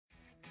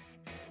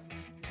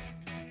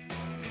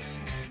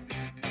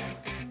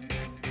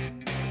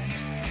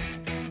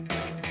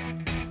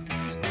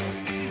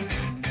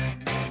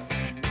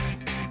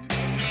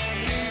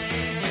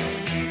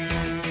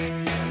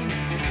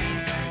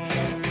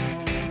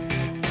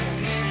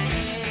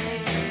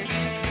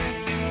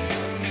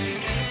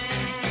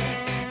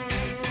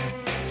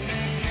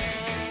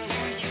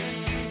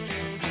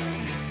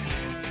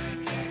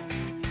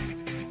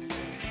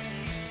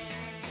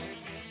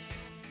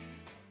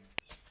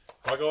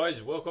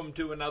guys, welcome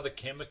to another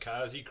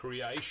Kamikaze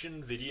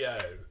Creation video.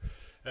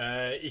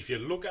 If you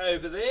look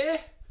over there,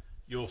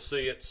 you'll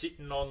see it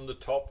sitting on the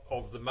top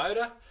of the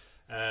motor.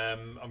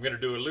 I'm going to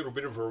do a little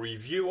bit of a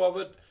review of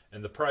it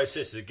and the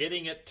process of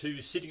getting it to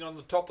sitting on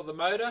the top of the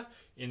motor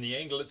in the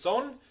angle it's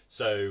on.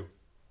 So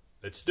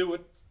let's do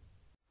it.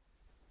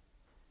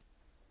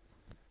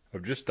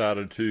 I've just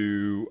started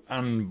to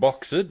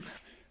unbox it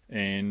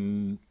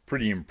and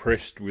pretty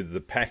impressed with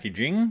the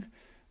packaging.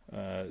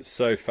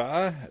 So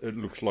far it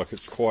looks like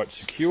it's quite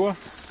secure.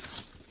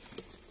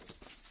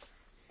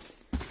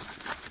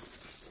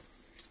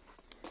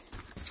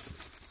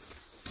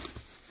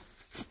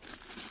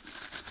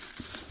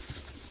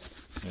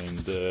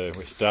 And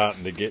we're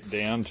starting to get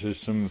down to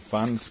some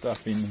fun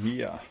stuff in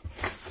here.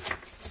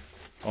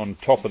 On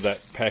top of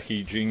that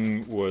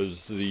packaging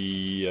was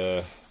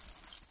the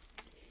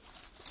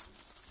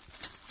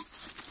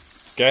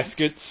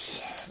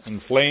gaskets and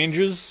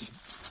flanges,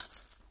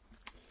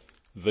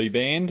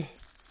 V-band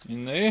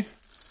in there,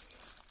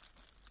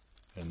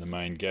 and the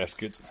main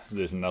gasket.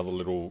 There's another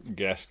little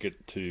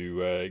gasket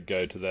to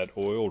go to that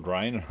oil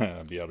drain.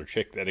 I'll be able to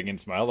check that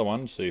against my other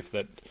one, see if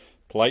that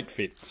plate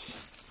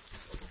fits.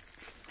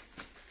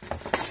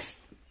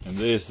 And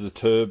there's the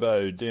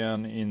turbo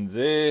down in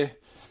there.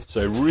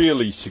 So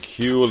really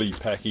securely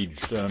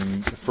packaged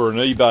for an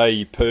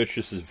eBay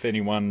purchase if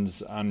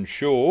anyone's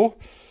unsure.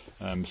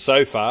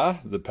 So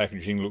far the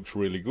packaging looks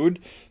really good.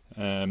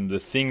 The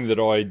thing that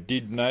I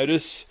did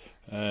notice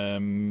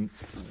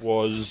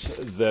was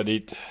that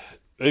it,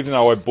 even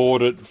though I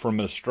bought it from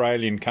an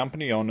Australian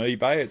company on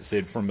eBay, it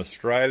said from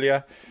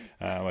Australia,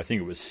 I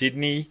think it was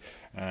Sydney.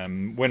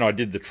 When I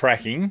did the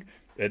tracking,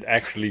 it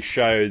actually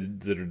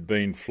showed that it had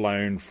been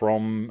flown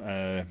from,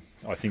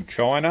 I think,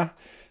 China.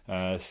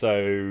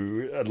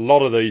 So a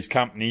lot of these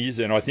companies,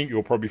 and I think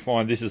you'll probably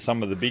find this is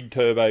some of the big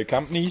turbo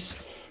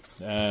companies,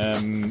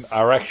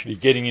 are actually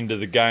getting into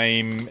the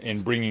game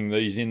and bringing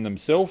these in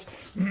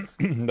themselves.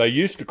 They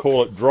used to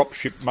call it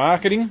dropship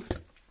marketing,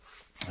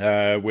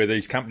 where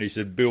these companies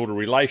would build a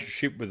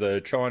relationship with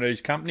a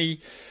Chinese company.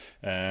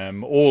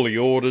 All the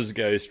orders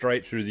go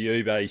straight through the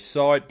eBay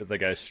site, but they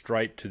go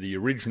straight to the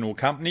original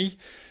company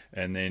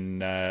and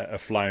then are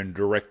flown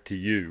direct to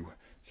you.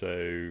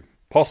 So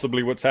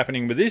possibly what's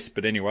happening with this,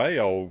 but anyway,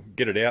 I'll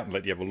get it out and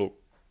let you have a look.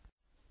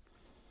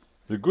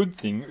 The good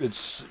thing,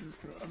 it's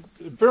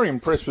very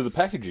impressed with the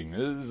packaging.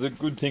 The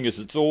good thing is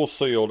it's all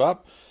sealed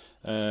up.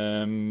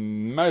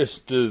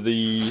 Most of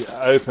the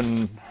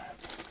open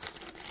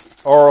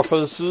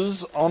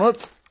orifices on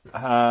it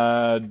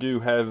do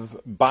have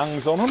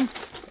bungs on them.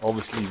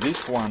 Obviously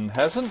this one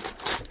hasn't,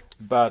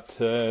 but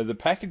the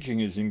packaging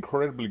is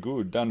incredibly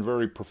good, done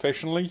very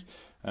professionally.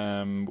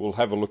 We'll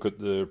have a look at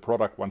the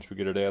product once we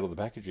get it out of the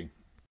packaging.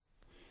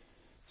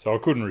 So I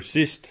couldn't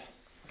resist,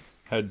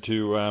 had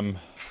to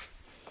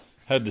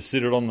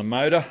sit it on the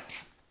motor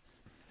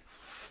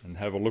and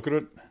have a look at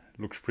it. It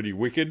looks pretty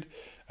wicked.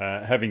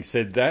 Having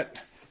said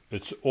that,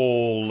 it's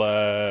all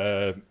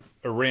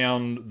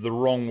around the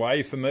wrong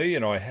way for me,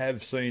 and I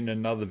have seen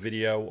another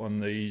video on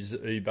these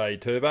eBay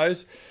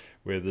turbos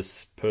where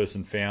this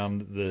person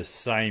found the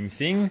same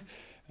thing.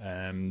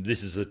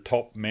 This is a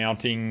top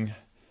mounting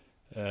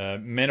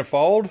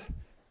manifold,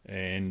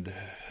 and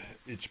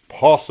it's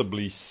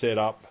possibly set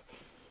up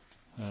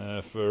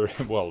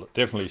well,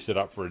 definitely set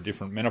up for a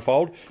different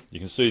manifold. You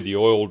can see the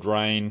oil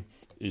drain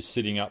is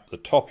sitting up the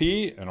top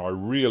here, and I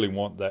really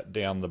want that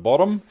down the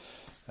bottom.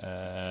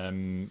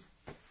 My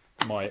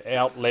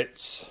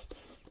outlets,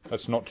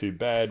 that's not too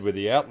bad where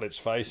the outlet's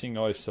facing,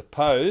 I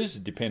suppose.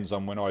 It depends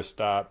on when I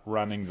start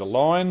running the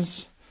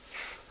lines.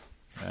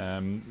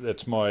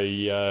 That's my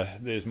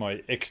there's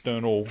my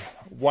external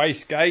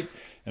wastegate,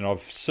 and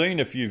I've seen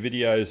a few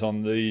videos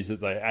on these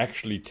that they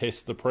actually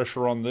test the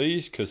pressure on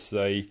these, because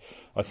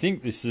I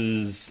think this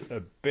is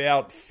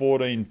about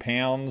 14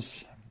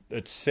 pounds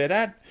it's set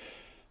at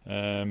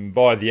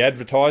by the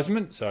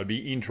advertisement, so it'd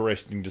be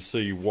interesting to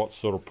see what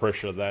sort of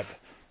pressure that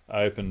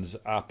opens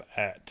up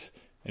at.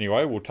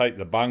 Anyway, we'll take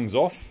the bungs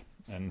off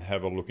and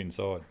have a look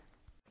inside.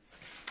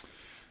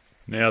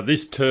 Now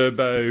this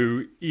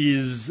turbo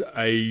is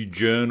a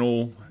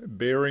journal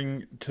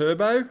bearing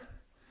turbo.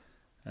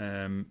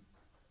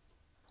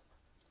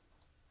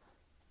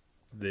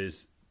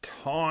 There's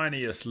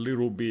tiniest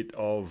little bit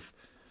of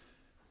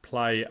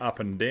play up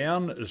and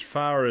down. As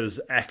far as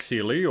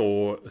axially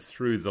or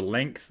through the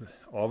length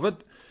of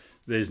it,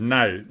 there's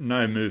no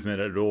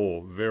movement at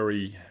all.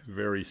 Very,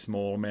 very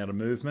small amount of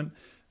movement.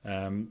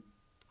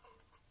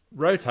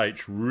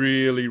 Rotates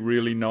really,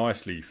 really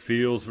nicely.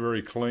 Feels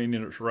very clean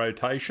in its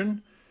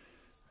rotation.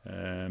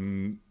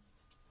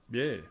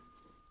 Yeah.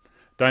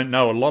 Don't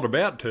know a lot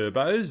about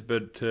turbos,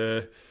 but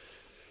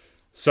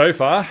so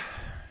far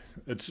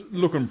it's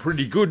looking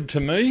pretty good to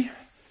me.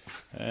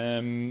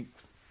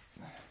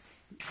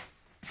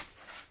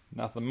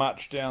 Nothing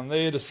much down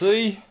there to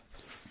see.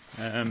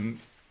 And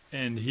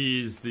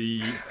here's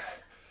the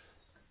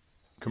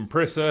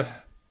compressor.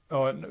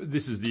 Oh,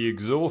 this is the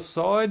exhaust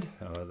side.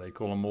 They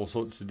call them all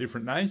sorts of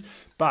different names.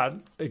 But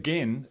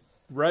again,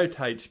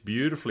 rotates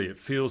beautifully. It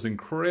feels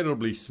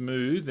incredibly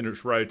smooth in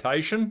its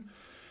rotation.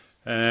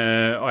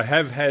 I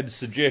have had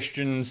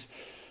suggestions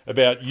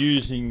about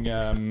using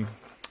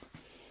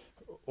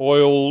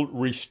oil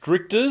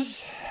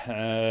restrictors,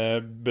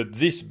 but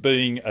this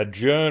being a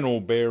journal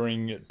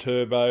bearing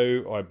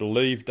turbo, I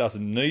believe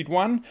doesn't need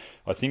one.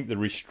 I think the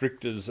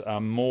restrictors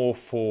are more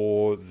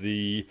for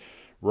the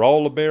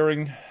roller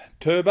bearing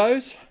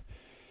turbos.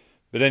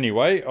 But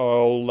anyway,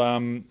 I'll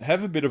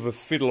have a bit of a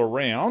fiddle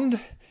around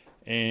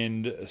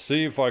and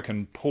see if I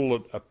can pull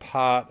it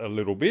apart a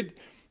little bit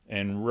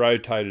and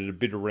rotate it a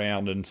bit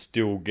around and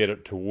still get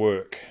it to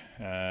work.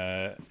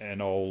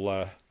 And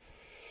I'll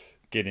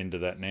get into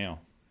that now.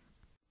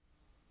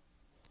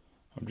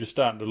 I'm just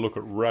starting to look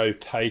at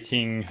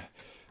rotating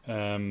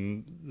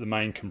the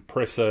main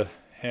compressor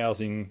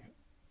housing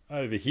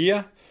over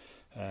here.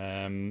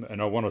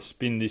 And I want to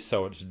spin this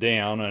so it's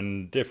down,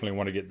 and definitely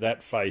want to get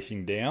that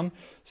facing down.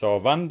 So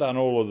I've undone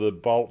all of the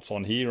bolts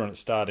on here and it's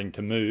starting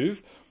to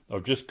move.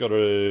 I've just got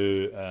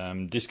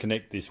to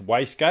disconnect this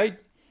wastegate,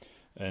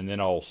 and then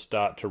I'll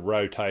start to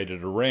rotate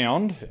it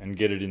around and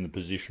get it in the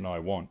position I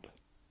want.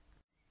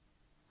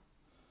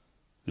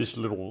 This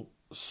little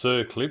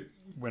circlip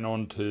went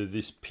onto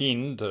this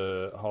pin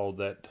to hold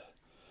that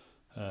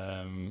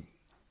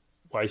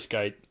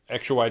wastegate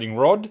actuating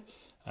rod,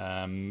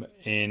 and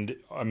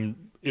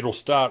it'll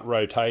start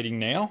rotating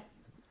now,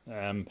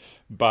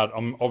 but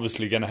I'm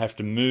obviously going to have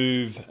to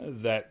move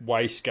that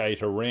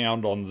wastegate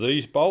around on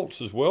these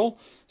bolts as well,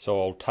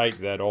 so I'll take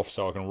that off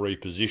so I can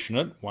reposition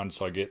it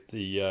once I get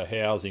the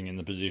housing in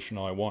the position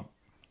I want.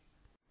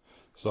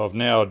 So I've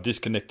now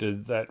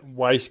disconnected that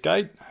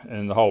wastegate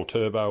and the whole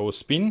turbo will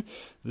spin.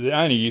 The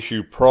only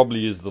issue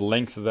probably is the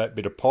length of that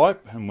bit of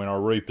pipe, and when I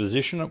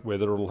reposition it,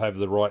 whether it'll have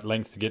the right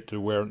length to get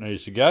to where it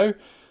needs to go.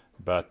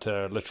 But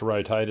let's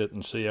rotate it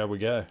and see how we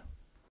go.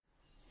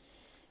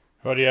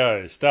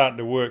 Rightio, starting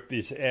to work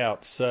this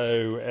out.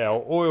 So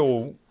our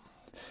oil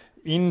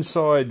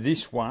inside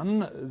this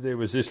one, there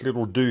was this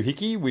little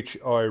doohickey, which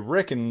I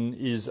reckon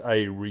is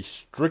a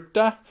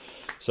restrictor.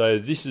 So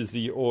this is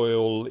the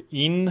oil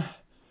in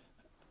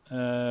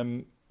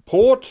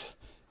port,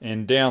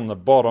 and down the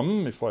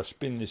bottom, if I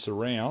spin this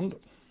around,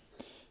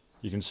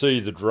 you can see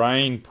the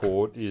drain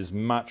port is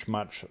much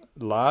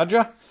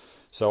larger.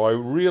 So I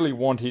really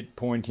want it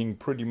pointing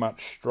pretty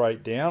much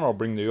straight down. I'll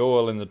bring the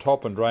oil in the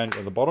top and drain it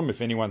to the bottom.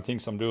 If anyone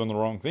thinks I'm doing the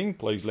wrong thing,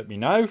 please let me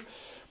know.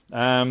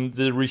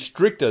 The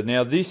restrictor,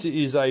 now this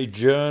is a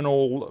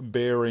journal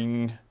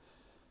bearing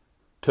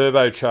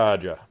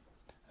turbocharger,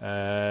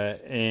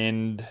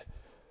 and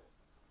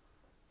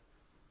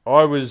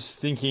I was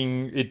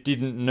thinking it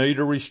didn't need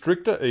a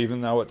restrictor,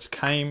 even though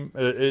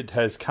it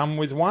has come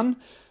with one.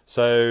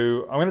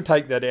 So I'm going to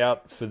take that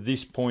out for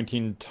this point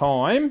in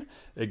time.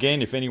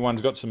 Again, if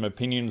anyone's got some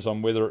opinions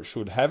on whether it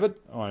should have it,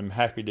 I'm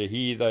happy to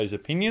hear those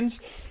opinions.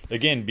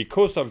 Again,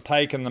 because I've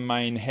taken the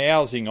main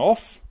housing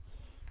off,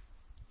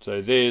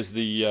 so there's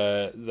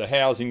the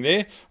housing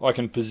there, I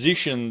can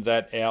position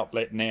that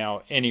outlet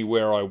now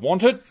anywhere I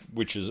want it,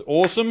 which is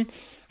awesome.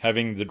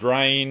 Having the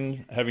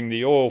drain, having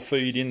the oil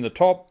feed in the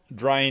top,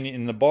 drain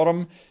in the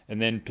bottom,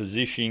 and then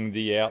positioning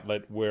the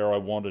outlet where I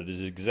want it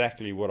is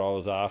exactly what I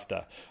was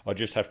after. I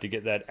just have to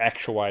get that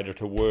actuator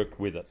to work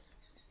with it.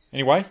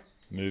 Anyway,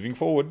 moving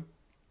forward.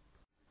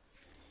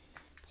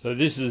 So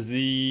this is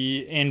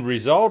the end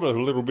result of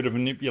a little bit of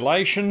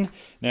manipulation.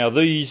 Now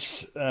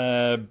these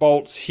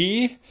bolts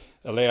here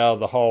allow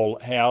the whole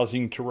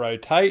housing to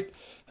rotate.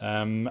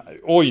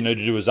 All you need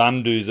to do is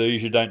undo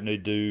these. You don't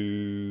need to,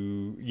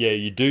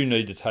 you do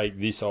need to take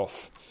this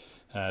off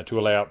to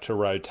allow it to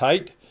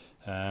rotate.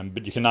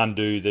 But you can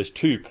undo, there's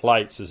two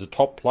plates. There's a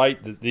top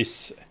plate that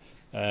this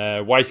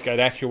wastegate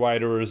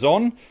actuator is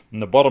on,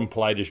 and the bottom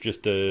plate is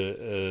just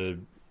a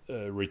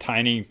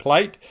retaining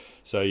plate.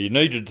 So you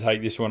needed to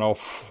take this one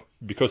off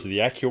because of the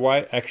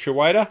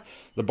actuator.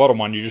 The bottom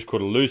one you just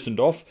could have loosened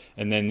off,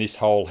 and then this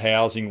whole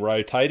housing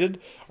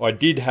rotated. I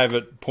did have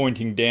it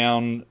pointing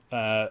down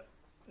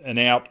and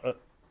out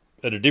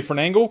at a different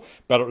angle,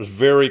 but it was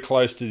very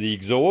close to the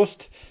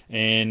exhaust,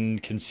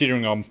 and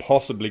considering I'm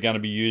possibly going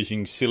to be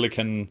using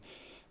silicon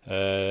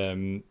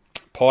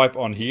pipe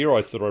on here,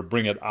 I thought I'd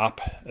bring it up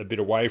a bit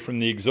away from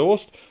the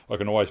exhaust. I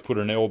can always put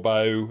an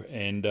elbow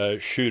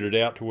and shoot it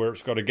out to where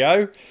it's got to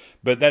go,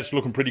 but that's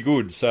looking pretty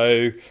good.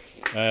 So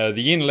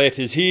the inlet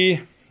is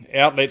here,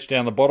 outlet's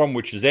down the bottom,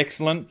 which is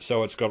excellent,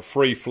 so it's got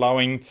free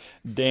flowing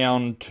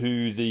down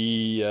to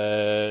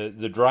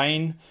the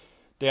drain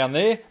down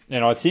there.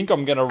 And I think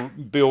I'm going to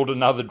build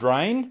another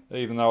drain,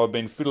 even though I've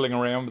been fiddling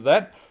around with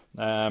that.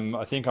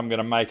 I think I'm going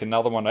to make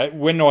another one.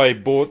 When I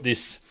bought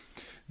this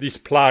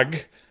plug,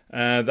 they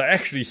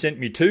actually sent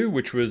me two,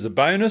 which was a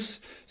bonus,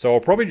 so I'll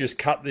probably just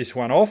cut this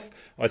one off.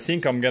 I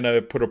think I'm going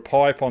to put a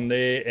pipe on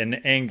there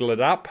and angle it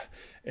up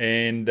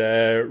and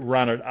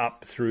run it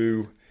up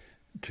through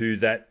to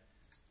that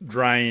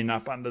drain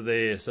up under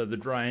there. So the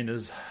drain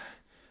is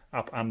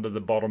up under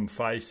the bottom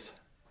face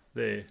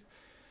there.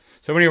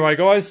 So anyway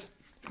guys,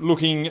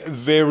 looking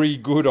very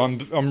good.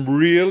 I'm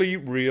really,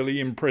 really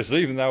impressed.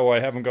 Even though I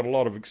haven't got a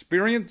lot of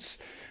experience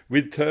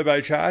with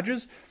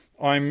turbochargers,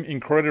 I'm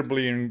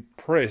incredibly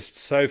impressed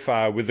so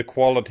far with the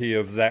quality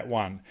of that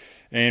one.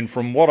 And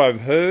from what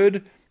I've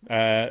heard,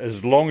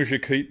 as long as you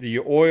keep the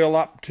oil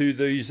up to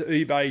these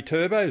eBay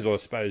turbos, or I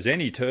suppose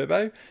any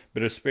turbo,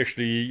 but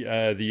especially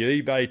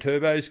the eBay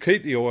turbos,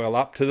 keep the oil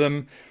up to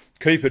them,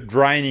 keep it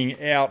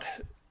draining out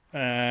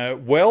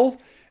well,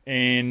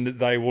 and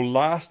they will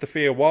last a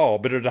fair while.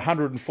 But at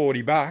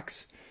 140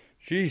 bucks,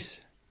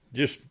 geez,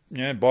 just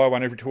buy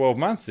one every 12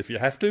 months if you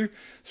have to.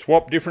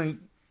 Swap different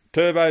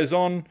turbos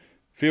on,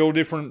 feel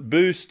different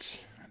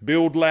boosts,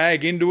 build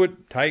lag into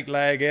it, take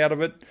lag out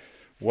of it,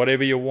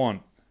 whatever you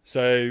want.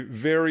 So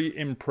very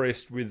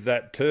impressed with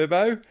that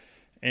turbo,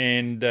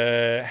 and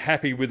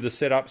happy with the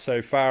setup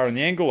so far and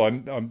the angle.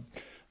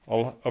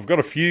 I've got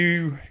a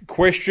few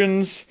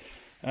questions,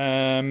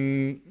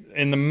 and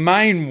the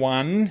main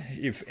one,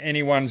 if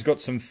anyone's got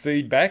some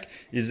feedback,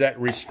 is that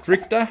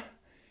restrictor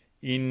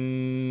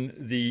in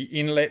the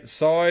inlet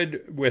side,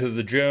 whether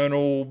the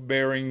journal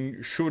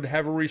bearing should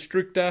have a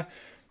restrictor.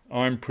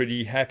 I'm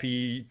pretty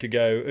happy to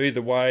go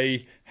either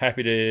way,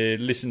 happy to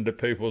listen to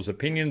people's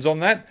opinions on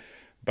that,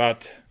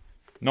 but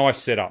nice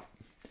setup.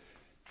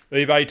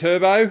 eBay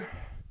Turbo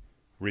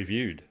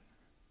reviewed.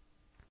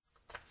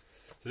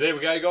 So there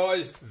we go,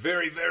 guys.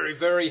 Very, very,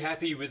 very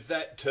happy with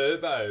that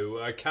turbo.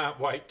 I can't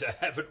wait to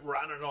have it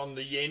running on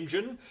the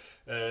engine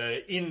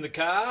in the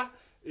car.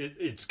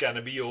 It's going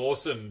to be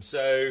awesome.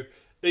 So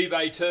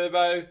eBay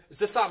Turbo,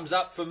 it's a thumbs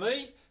up for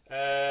me.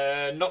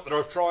 Not that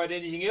I've tried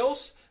anything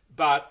else,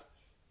 but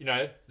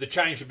the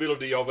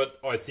changeability of it,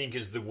 I think,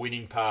 is the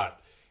winning part.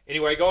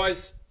 Anyway,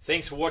 guys,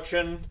 thanks for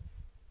watching.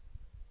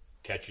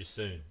 Catch you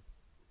soon.